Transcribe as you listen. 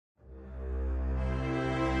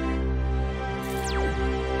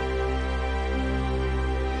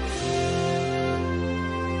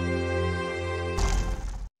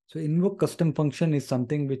So invoke custom function is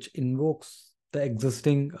something which invokes the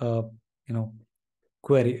existing,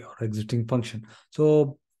 query or existing function.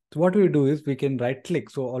 So what we do is we can right click.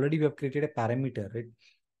 So already we have created a parameter, right?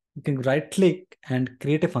 You can right click and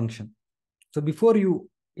create a function. So before you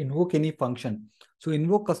invoke any function, so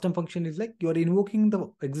invoke custom function is like you are invoking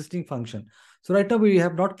the existing function. So right now we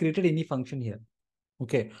have not created any function here.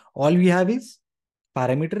 Okay, all we have is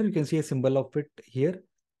parameter. You can see a symbol of it here.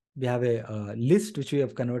 We have a list which we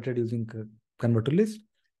have converted using convert to list.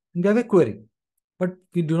 And we have a query, but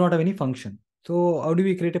we do not have any function. So how do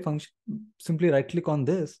we create a function? Simply right click on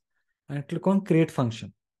this and click on create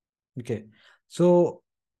function. Okay, so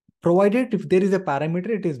provided if there is a parameter,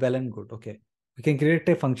 it is well and good. Okay, we can create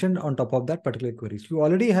a function on top of that particular query. So you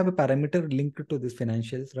already have a parameter linked to this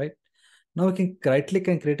financials, right? Now we can right click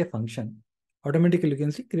and create a function. Automatically you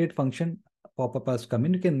can see create function pop-up has come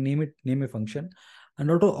in. You can name a function.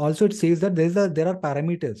 And also it says that there are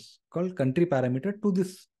parameters called country parameter to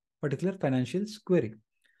this particular financials query.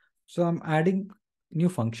 So I'm adding new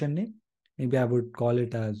function name. Maybe I would call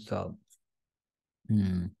it as I'll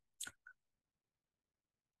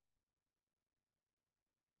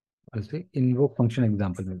say invoke function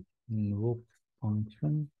example. Invoke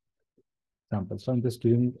function example. So I'm just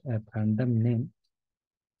doing a random name.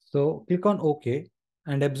 So click on OK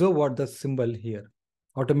and observe what the symbol here.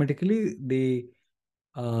 Automatically the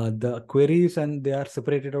queries and they are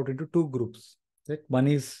separated out into two groups. Right? One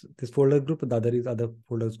is this folder group, the other is other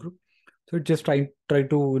folders group. So it just try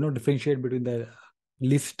to differentiate between the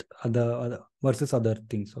list other versus other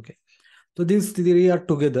things. Okay. So these three are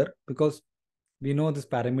together because we know this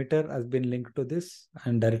parameter has been linked to this,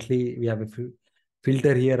 and directly we have a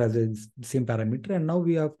filter here as a same parameter, and now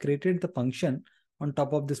we have created the function on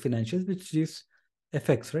top of this financials, which is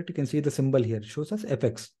fx, right? You can see the symbol here, it shows us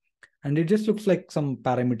fx, and it just looks like some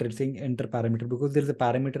parameter saying enter parameter because there is a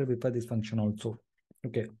parameter before this function also.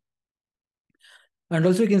 Okay. And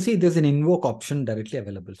also you can see there's an invoke option directly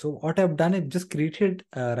available. So what I've done is just created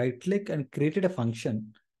right click and created a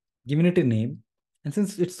function, given it a name. And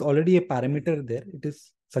since it's already a parameter there, it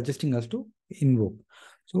is suggesting us to invoke.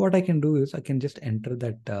 So what I can do is I can just enter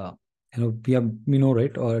that, we know,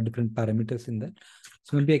 right, or different parameters in that.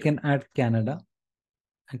 So maybe I can add Canada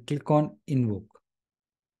and click on invoke.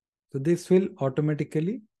 So this will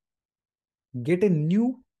automatically get a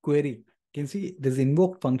new query. You can see there's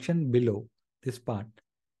invoke function below this part.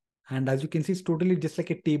 And as you can see, it's totally just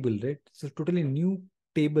like a table, right? So totally new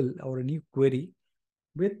table or a new query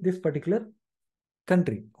with this particular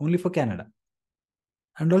country, only for Canada.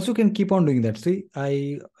 And also can keep on doing that. See,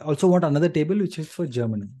 I also want another table, which is for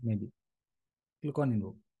Germany, maybe. Click on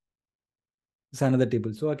invoke. It's another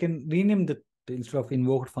table. So I can rename the, instead of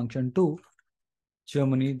invoked function to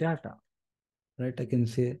Germany data, right? I can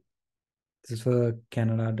say this is for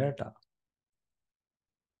Canada data.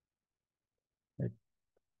 Right?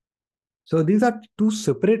 So these are two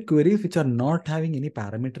separate queries which are not having any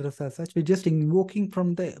parameters as such. We're just invoking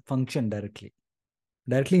from the function directly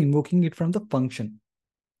invoking it from the function.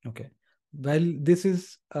 Okay. Well, this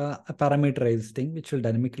is a parameterized thing which will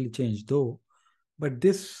dynamically change though, but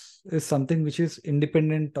this is something which is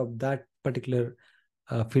independent of that particular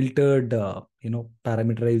filtered,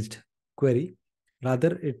 parameterized query.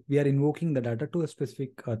 Rather, we are invoking the data to a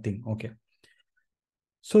specific thing. Okay.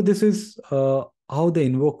 So this is how the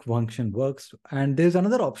invoke function works. And there's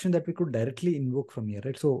another option that we could directly invoke from here,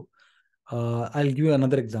 right? So I'll give you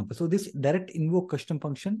another example. So this direct invoke custom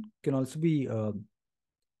function can also be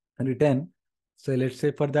written. So let's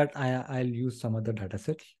say for that, I'll use some other data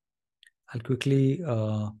set. I'll quickly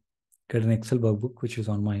get an Excel workbook, which is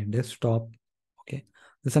on my desktop. Okay.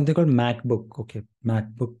 There's something called MacBook. Okay.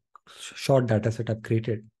 MacBook short data set I've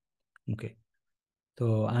created. Okay.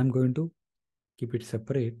 So I'm going to keep it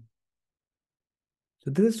separate.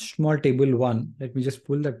 So this is small table one. Let me just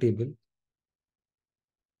pull the table.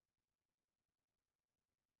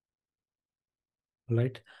 All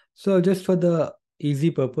right. So just for the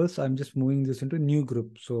easy purpose, I'm just moving this into new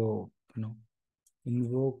group. So,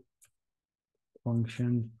 invoke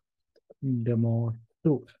function demo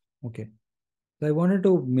 2. Okay. So I wanted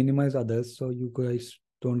to minimize others so you guys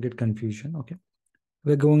don't get confusion. Okay.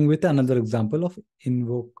 We're going with another example of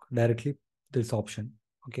invoke directly this option.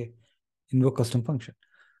 Okay. Invoke custom function.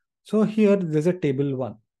 So here there's a table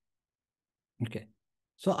 1. Okay.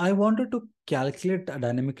 So I wanted to calculate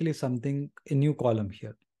dynamically something, a new column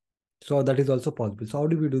here. So that is also possible. So how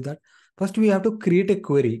do we do that? First, we have to create a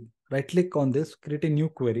query. Right click on this, create a new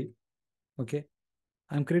query. Okay.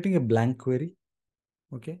 I'm creating a blank query.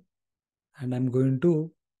 Okay. And I'm going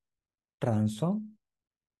to transform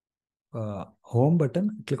home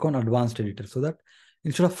button, click on advanced editor so that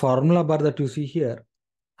Instead of formula bar that you see here,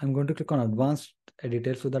 I'm going to click on advanced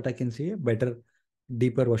editor so that I can see a better,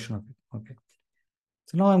 deeper version of it. Okay.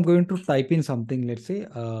 So now I'm going to type in something, let's say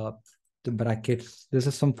the brackets. This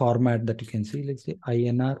is some format that you can see. Let's say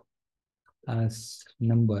INR as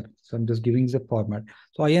number. So I'm just giving the format.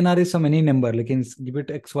 So INR is some any number, like can give it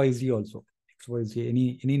XYZ also. XYZ,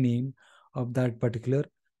 any name of that particular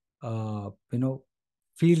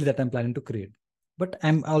field that I'm planning to create. But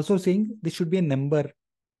I'm also saying this should be a number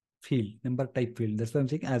field, number type field. That's why I'm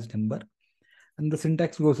saying as number. And the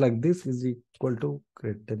syntax goes like this is equal to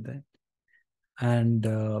greater than. And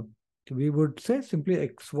we would say simply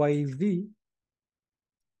XYZ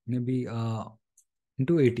maybe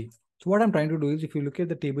into 80. So what I'm trying to do is, if you look at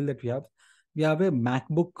the table that we have a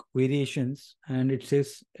MacBook variations and it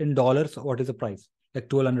says in dollars, what is the price? Like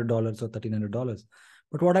 $1,200 or $1,300.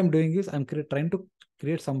 But what I'm doing is I'm trying to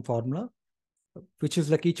create some formula, which is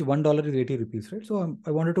like each $1 is 80 rupees, right? So I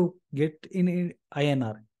wanted to get in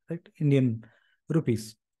INR, right? Indian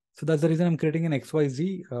rupees. So that's the reason I'm creating an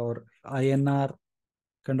XYZ or INR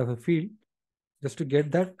kind of a field just to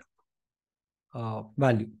get that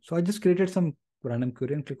value. So I just created some random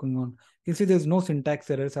query and clicking on, you can see there's no syntax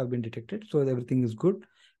errors have been detected. So everything is good.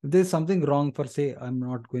 If there's something wrong for say, I'm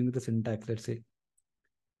not going with the syntax, let's say.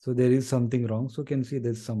 So there is something wrong. So you can see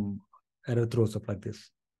there's some error throws up like this.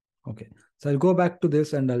 Okay. So I'll go back to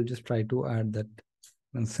this and I'll just try to add that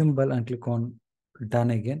symbol and click on done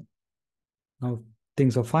again. Now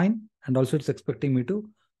things are fine. And also it's expecting me to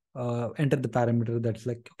enter the parameter that's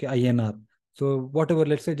like, okay, INR. So whatever,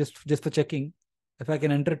 let's say just for checking, if I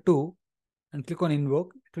can enter 2 and click on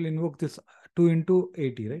invoke, it will invoke this 2 into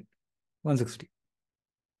 80, right? 160.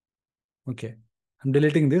 Okay. I'm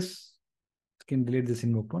deleting this. I can delete this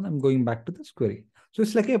invoked one. I'm going back to this query. So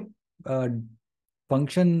it's like a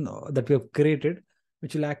function that we have created,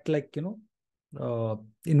 which will act like,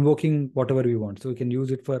 invoking whatever we want. So we can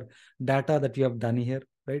use it for data that we have done here,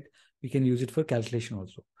 right? We can use it for calculation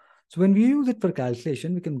also. So when we use it for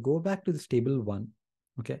calculation, we can go back to this table 1,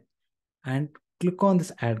 okay, and click on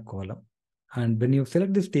this add column. And when you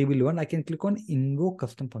select this table 1, I can click on invoke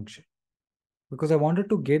custom function because I wanted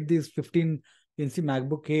to get these 15, you can see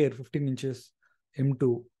MacBook Air 15 inches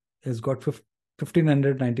M2 has got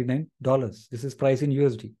 $1,599. This is price in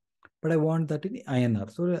USD, but I want that in INR.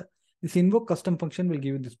 So this invoke custom function will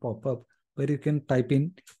give you this pop-up where you can type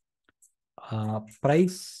in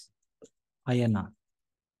price INR.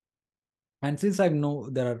 And since I know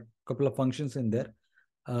there are a couple of functions in there,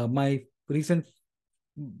 my recent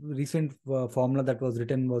formula that was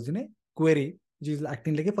written was in a query, which is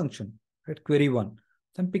acting like a function, right? Query 1.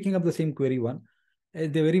 So I'm picking up the same query 1.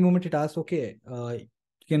 At the very moment it asks, okay, you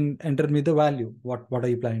can enter me the value. What are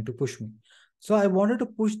you planning to push me? So I wanted to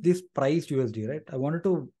push this price USD, right? I wanted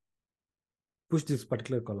to push this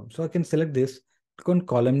particular column. So I can select this, click on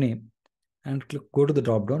column name and go to the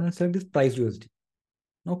drop down and select this price USD.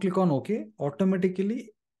 Now click on OK.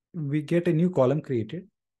 Automatically, we get a new column created,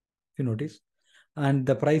 if you notice. And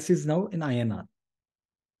the price is now in INR.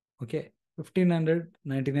 Okay,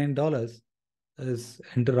 $1,599 is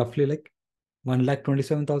into roughly like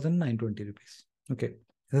 1,27,920 rupees. Okay,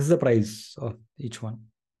 this is the price of each one.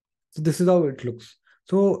 So this is how it looks.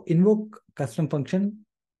 So invoke custom function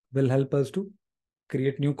will help us to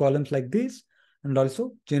create new columns like this and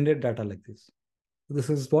also generate data like this. This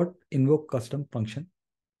is what invoke custom function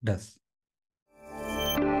does.